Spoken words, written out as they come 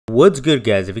What's good,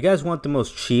 guys? If you guys want the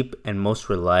most cheap and most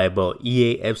reliable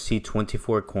EAFC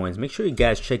 24 coins, make sure you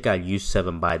guys check out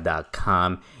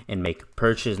u7buy.com and make a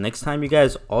purchase. Next time you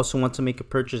guys also want to make a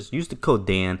purchase, use the code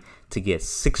Dan to get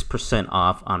 6%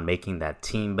 off on making that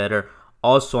team better.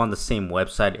 Also on the same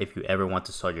website, if you ever want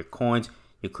to sell your coins,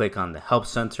 you click on the help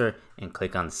center and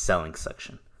click on the selling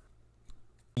section.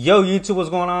 Yo YouTube, what's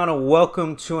going on, and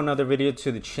welcome to another video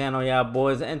to the channel, yeah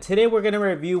boys. And today we're going to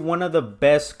review one of the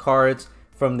best cards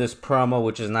from this promo,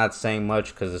 which is not saying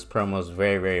much because this promo is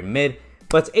very mid,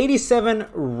 but it's 87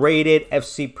 rated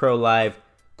FC Pro Live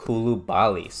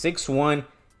Koulibaly. 6'1",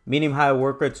 medium high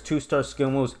work rates, 2-star skill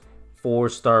moves,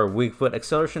 4-star weak foot,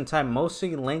 acceleration time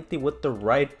mostly lengthy with the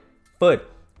right foot,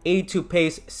 82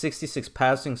 pace, 66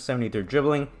 passing, 73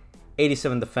 dribbling,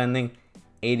 87 defending,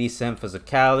 87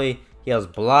 physicality. He has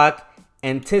block,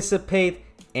 anticipate,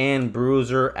 and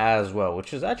bruiser as well,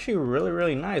 which is actually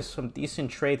really nice. Some decent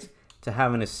traits to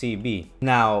having a CB.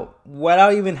 Now,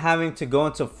 without even having to go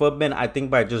into footbin, I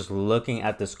think by just looking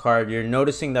at this card, you're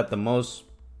noticing that the most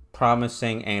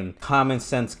promising and common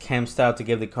sense chem style to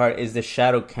give the card is the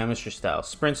shadow chemistry style.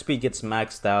 Sprint speed gets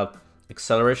maxed out,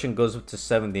 acceleration goes up to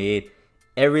 78,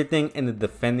 everything in the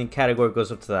defending category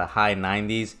goes up to the high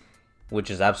 90s,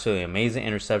 which is absolutely amazing.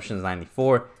 Interceptions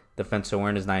 94, defensive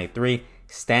awareness 93,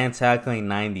 stand tackling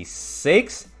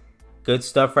 96. Good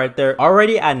stuff right there.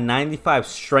 Already at 95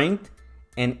 strength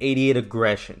and 88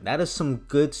 aggression. That is some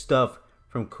good stuff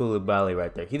from Koulibaly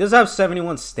right there. He does have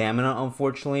 71 stamina,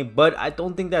 unfortunately, but I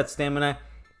don't think that stamina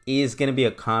is going to be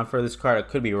a con for this card. I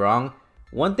could be wrong.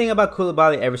 One thing about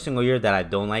Koulibaly every single year that I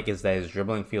don't like is that his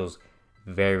dribbling feels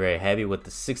very heavy with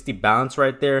the 60 balance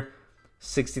right there,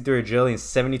 63 agility, and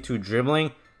 72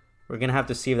 dribbling. We're going to have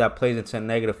to see if that plays into a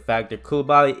negative factor.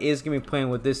 Koulibaly is going to be playing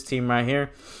with this team right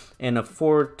here in a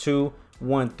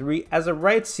 4-2-1-3 as a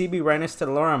right CB right next to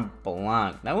Laurent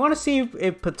Blanc. Now, I want to see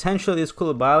if potentially this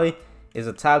Koulibaly is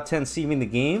a top 10 CB in the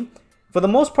game. For the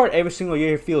most part, every single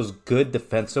year, he feels good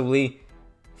defensively,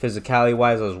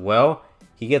 physicality-wise as well.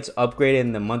 He gets upgraded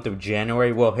in the month of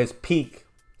January. Well, his peak,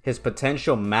 his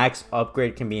potential max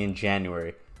upgrade can be in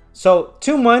January. So,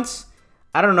 2 months.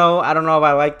 I don't know if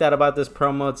I like that about this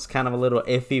promo. It's kind of a little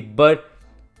iffy, but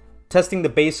testing the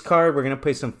base card, we're going to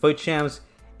play some foot champs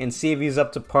and see if he's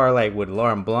up to par like with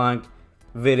Laurent Blanc,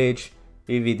 Vidic,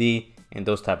 VVD, and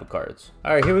those type of cards.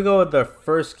 All right, here we go with the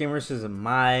first game versus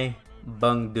my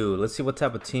Bung Dude. Let's see what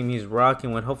type of team he's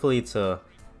rocking with. Hopefully it's a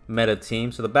meta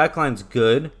team. So the backline's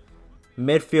good.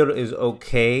 Midfield is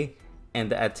okay.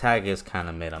 And the attack is kind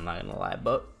of mid, I'm not going to lie.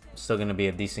 But still going to be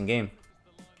a decent game.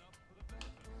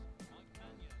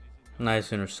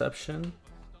 Nice interception.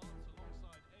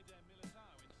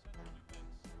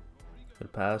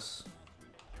 Good pass.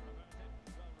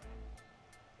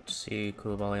 See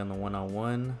Koulibaly on the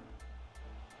one-on-one.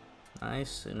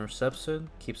 Nice interception.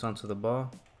 Keeps onto the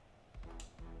ball.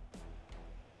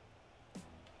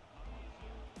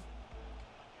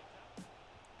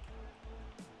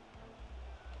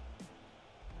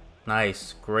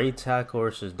 Nice. Great tackle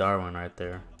versus Darwin right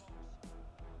there.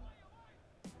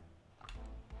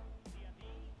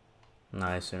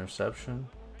 Nice interception.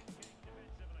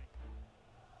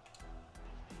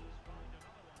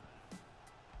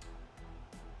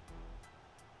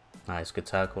 Nice, good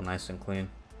tackle, nice and clean.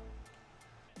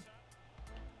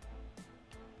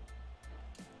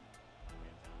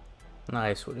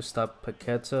 Nice, way to stop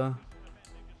Paqueta.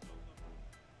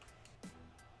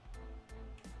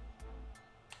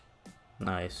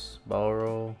 Nice, ball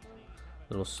roll.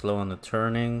 A little slow on the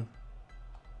turning.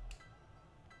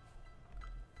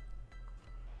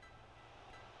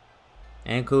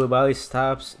 And Koulibaly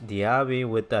stops Diaby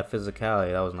with that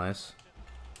physicality. That was nice.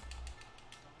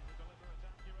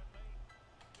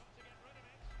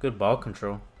 Good ball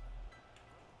control.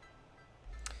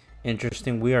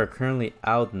 Interesting. We are currently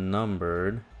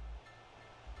outnumbered.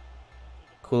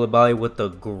 Koulibaly with the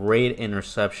great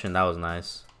interception. That was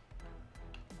nice.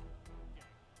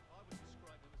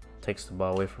 Takes the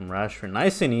ball away from Rashford.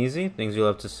 Nice and easy. Things you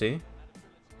love to see.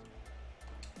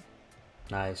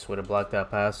 Nice. Way to block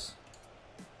that pass.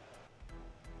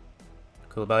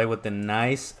 Koulibaly with the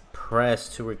nice press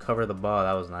to recover the ball.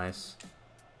 That was nice.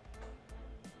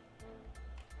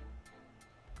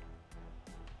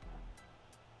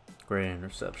 Great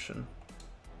interception.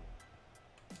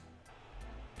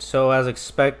 So as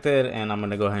expected, and I'm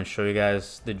going to go ahead and show you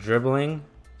guys the dribbling.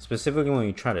 Specifically when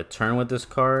you try to turn with this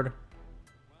card,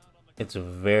 it's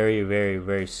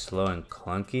very slow and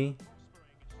clunky.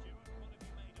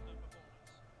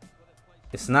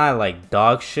 It's not like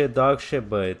dog shit,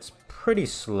 but it's pretty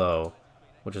slow,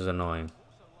 which is annoying.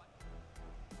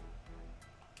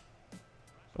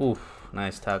 Oof,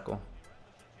 nice tackle.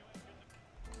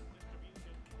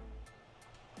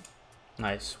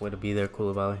 Nice. Way to be there,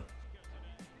 Koulibaly.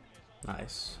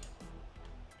 Nice.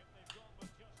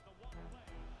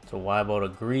 It's a wide ball to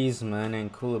Griezmann,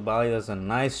 and Koulibaly does a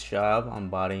nice job on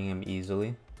bodying him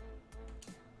easily.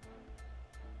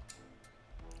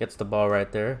 Gets the ball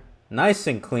right there. Nice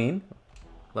and clean.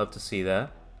 Love to see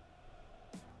that.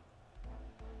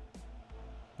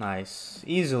 Nice.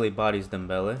 Easily bodies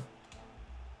Dembele.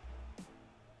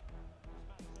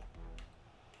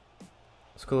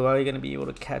 Is Koulibaly going to be able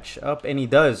to catch up? And he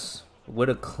does. With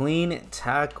a clean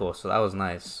tackle. So that was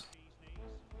nice.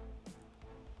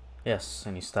 Yes.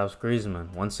 And he stops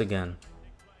Griezmann once again.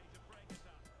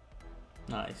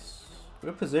 Nice.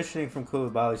 Good positioning from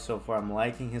Koulibaly so far. I'm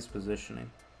liking his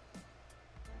positioning.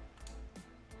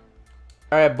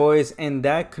 Alright boys, and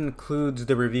that concludes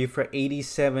the review for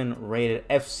 87 rated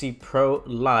FC Pro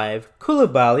Live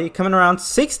Koulibaly, coming around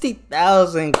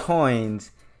 60,000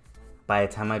 coins by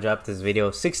the time I dropped this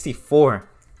video.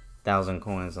 64,000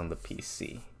 coins on the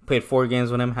PC. Played 4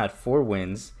 games with him, had 4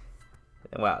 wins.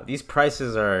 Wow, these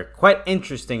prices are quite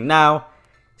interesting. Now,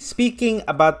 speaking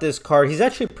about this card, he's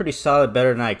actually pretty solid,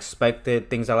 better than I expected.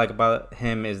 Things I like about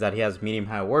him is that he has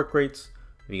medium-high work rates.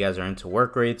 If you guys are into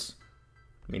work rates,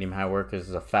 medium-high work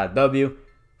is a fat W.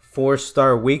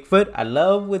 4-star weak foot. I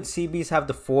love when CBs have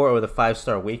the 4 or the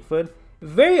 5-star weak foot.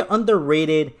 Very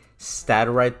underrated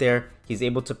stat right there. He's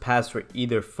able to pass for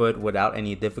either foot without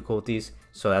any difficulties.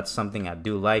 So that's something I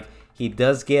do like. He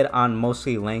does get on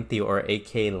mostly lengthy or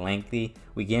AK lengthy.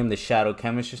 We gave him the shadow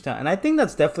chemistry style. And I think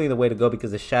that's definitely the way to go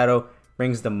because the shadow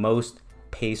brings the most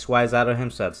pace-wise out of him.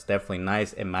 So that's definitely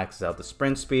nice. It maxes out the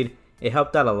sprint speed. It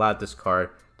helped out a lot, this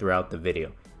card, throughout the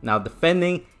video. Now,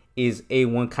 defending is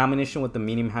A1 combination with the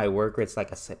medium-high work rates,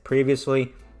 like I said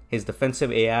previously. His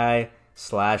defensive AI /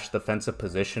 defensive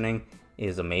positioning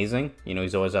is amazing. You know,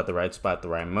 he's always at the right spot at the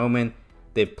right moment.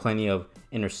 They have plenty of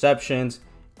interceptions,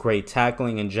 great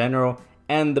tackling in general.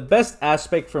 And the best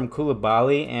aspect from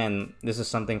Koulibaly, and this is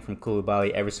something from Koulibaly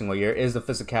every single year, is the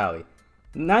physicality.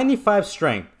 95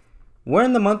 strength. We're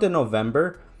in the month of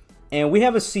November, and we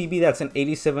have a CB that's an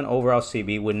 87 overall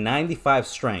CB with 95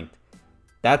 strength.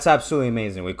 That's absolutely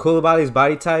amazing. With Koulibaly's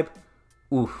body type,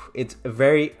 oof, it's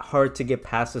very hard to get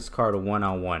past this card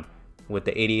one-on-one. With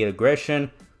the 88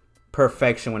 aggression,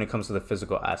 perfection when it comes to the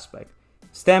physical aspect.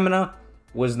 Stamina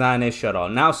was not an issue at all.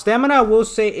 Now, stamina, I will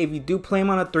say, if you do play him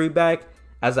on a 3-back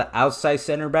as an outside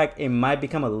center back, it might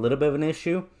become a little bit of an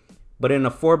issue. But in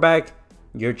a 4-back,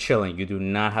 you're chilling. You do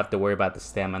not have to worry about the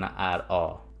stamina at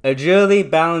all. Agility,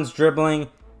 balance, dribbling.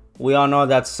 We all know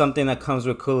that's something that comes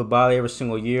with Koulibaly every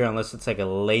single year, unless it's like a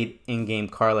late in-game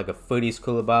card like a Footies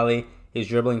Koulibaly. His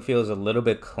dribbling feels a little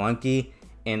bit clunky,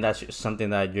 and that's just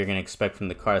something that you're going to expect from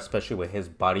the card, especially with his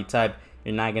body type.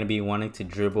 You're not going to be wanting to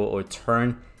dribble or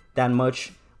turn that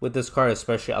much with this card,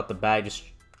 especially out the back. Just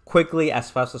quickly, as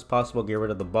fast as possible, get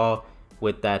rid of the ball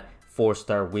with that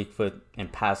 4-star weak foot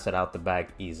and pass it out the back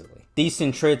easily.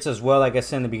 Decent traits as well, like I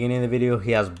said in the beginning of the video.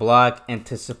 He has block,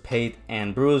 anticipate,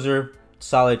 and bruiser.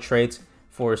 Solid traits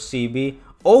for CB.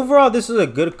 Overall, this is a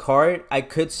good card. I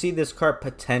could see this card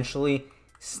potentially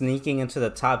sneaking into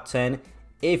the top 10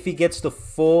 if he gets the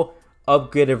full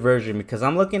upgraded version, because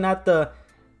I'm looking at the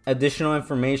additional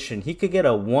information. He could get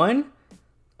a 1,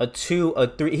 a 2, a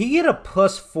 3. He could get a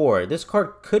 +4. This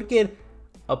card could get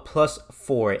a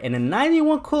 +4. And a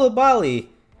 91 Koulibaly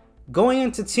going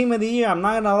into Team of the Year, I'm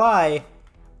not going to lie,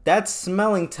 that's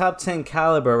smelling top 10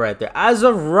 caliber right there. As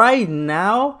of right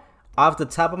now, off the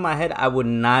top of my head, I would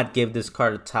not give this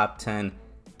card a top 10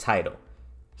 title.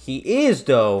 He is,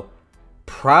 though,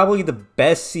 probably the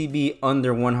best CB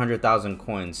under 100,000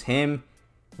 coins. Him,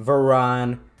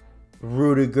 Varane,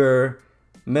 Rudiger,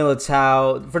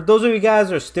 Militao. For those of you guys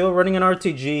who are still running an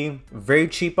RTG, very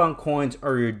cheap on coins,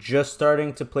 or you're just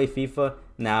starting to play FIFA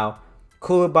now,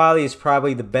 Koulibaly is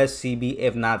probably the best CB,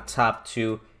 if not top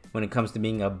 2, when it comes to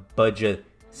being a budget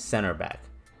center back.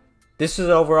 This is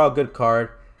an overall good card,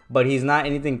 but he's not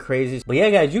anything crazy. But yeah,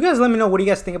 guys, you guys let me know what do you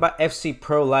guys think about FC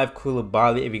Pro Live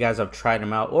Koulibaly, if you guys have tried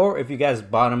him out, or if you guys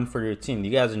bought him for your team. Do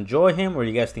you guys enjoy him, or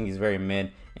do you guys think he's very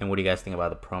mid? And what do you guys think about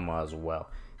the promo as well?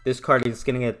 This card is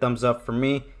going to get a thumbs up for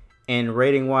me. And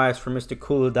rating wise for Mr.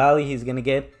 Koulibaly, he's going to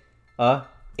get a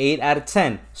 8 out of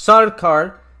 10. Solid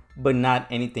card, but not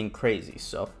anything crazy.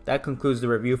 So that concludes the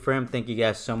review for him. Thank you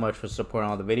guys so much for supporting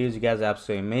all the videos. You guys are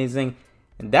absolutely amazing.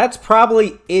 And that's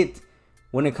probably it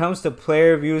when it comes to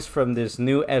player reviews from this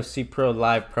new FC Pro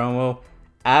Live promo.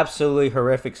 Absolutely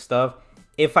horrific stuff.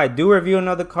 If I do review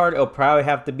another card, it'll probably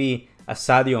have to be a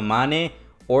Sadio Mane,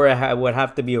 or it would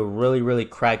have to be a really, really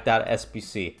cracked out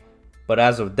SBC. But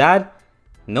as of that,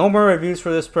 No more reviews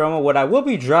for this promo. What I will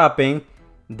be dropping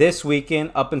this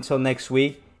weekend up until next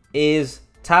week is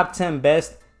top 10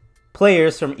 best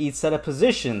players from each set of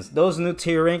positions. Those new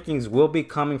tier rankings will be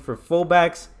coming for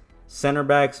fullbacks, center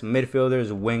backs, midfielders,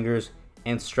 wingers,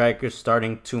 and strikers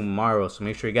starting tomorrow. So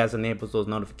make sure you guys enable those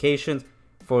notifications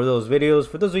for those videos,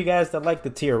 for those of you guys that like the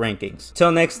tier rankings.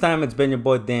 Till next time, it's been your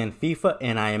boy DanFIFA,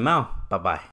 and I am out. Bye-bye.